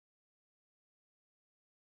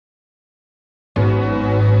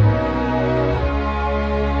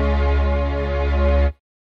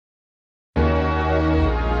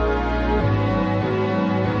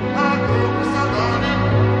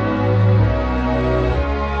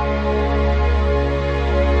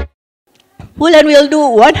Wulan will do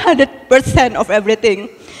 100% of everything.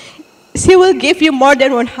 She will give you more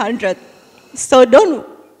than 100. So don't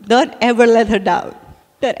ever let her down.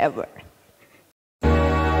 Don't ever.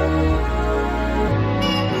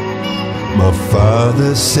 My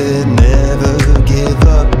father said never give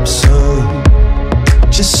up, son.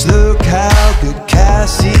 Just look how good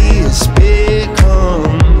Cassie has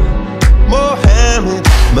become. Mohammed,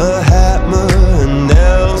 Mahatma, and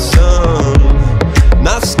Nelson.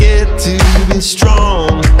 Not scared to be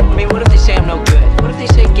strong. I mean, what if they say I'm no good? What if they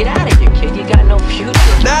say, get out of here, kid, you got no future?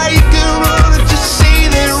 Now you can run and just say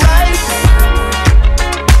they're right.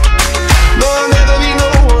 No, I'll never be no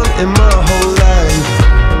one in my whole life.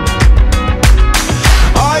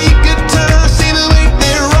 Or you could turn, see the way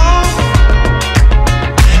they're wrong,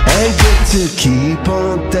 and get to keep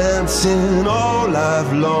on dancing all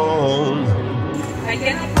life long. I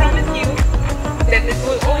cannot promise you that this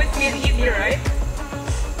will always be an easy ride,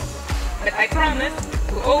 but I promise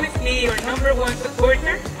to always be your #1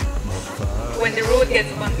 supporter when the road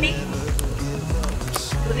gets bumpy,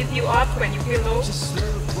 to lift you up when you feel low,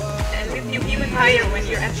 and lift you even higher when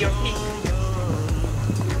you're at your peak.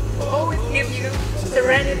 To always give you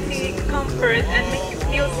serenity, comfort, and make you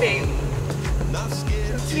feel safe.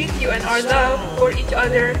 To treat you and our love for each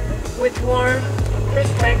other with warmth,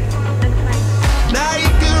 respect, and kindness. Now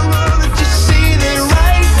you can run and just say they're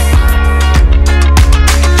right.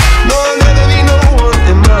 No, I'll never be no one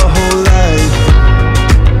in my whole life.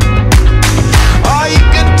 Or you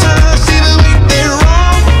can turn, see the way they're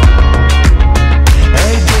wrong,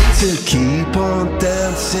 and get to keep on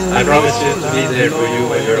dancing. I promise you to be there for you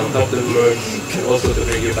when you're on top of the world, and also to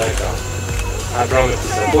bring you back down. I promise to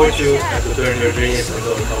support you and to turn your dreams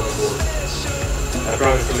into a common goal. I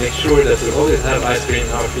promise to make sure that we always have ice cream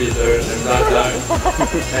in our freezer and blah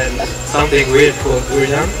and something weird called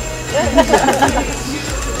durian.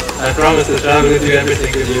 I promise to travel with you every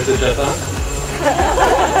single year to Japan.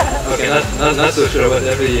 Okay, not so sure about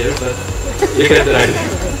every year, but you get the idea.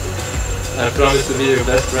 I promise to be your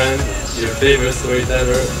best friend, your favorite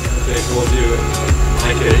storyteller, to involve you in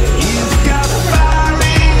my career. You've got fire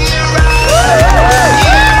in your eyes.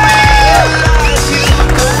 You realize you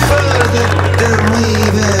go further than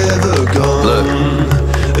we've ever gone.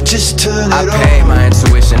 Just turn it on. I paid my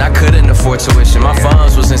intuition, I couldn't afford tuition. My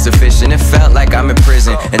funds was insufficient, it felt like I'm in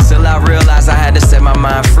prison. Until I realized I had to set my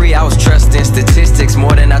mind free. I was trusting statistics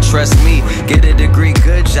more than I trust me. Get a degree,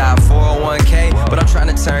 good job, 401k. But I'm trying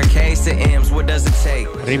to turn K's to M's, what does it take?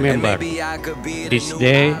 Remember, this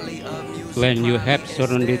day when you have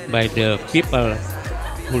surrounded by the people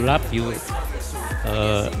who love you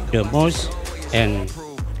the most, and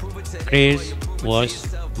grace was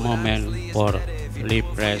moment for the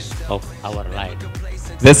rest of our life.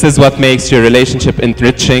 This is what makes your relationship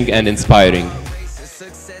enriching and inspiring.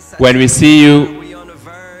 When we see you,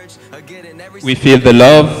 we feel the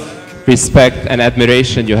love, respect, and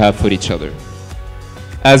admiration you have for each other.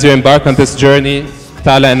 As you embark on this journey,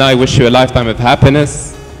 Tala and I wish you a lifetime of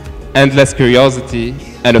happiness, endless curiosity,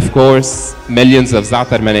 and of course, millions of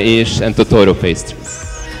Za'atar Manaish and Totoro pastries.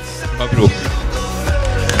 Mabruk.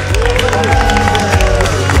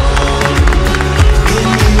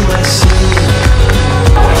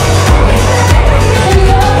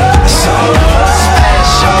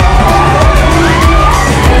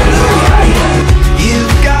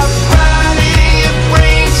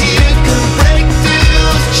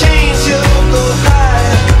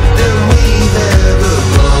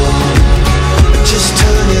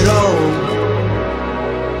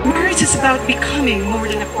 It's about becoming more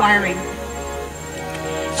than acquiring.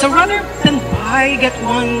 So rather than buy, get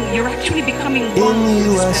one, you're actually becoming one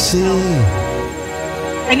with this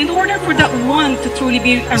And in order for that one to truly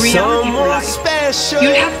be a reality for life,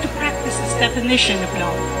 you'll have to practice this definition of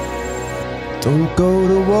love. Don't go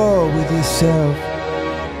to war with yourself.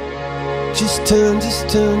 Just turn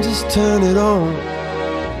it on.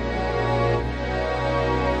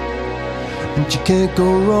 And you can't go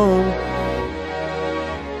wrong.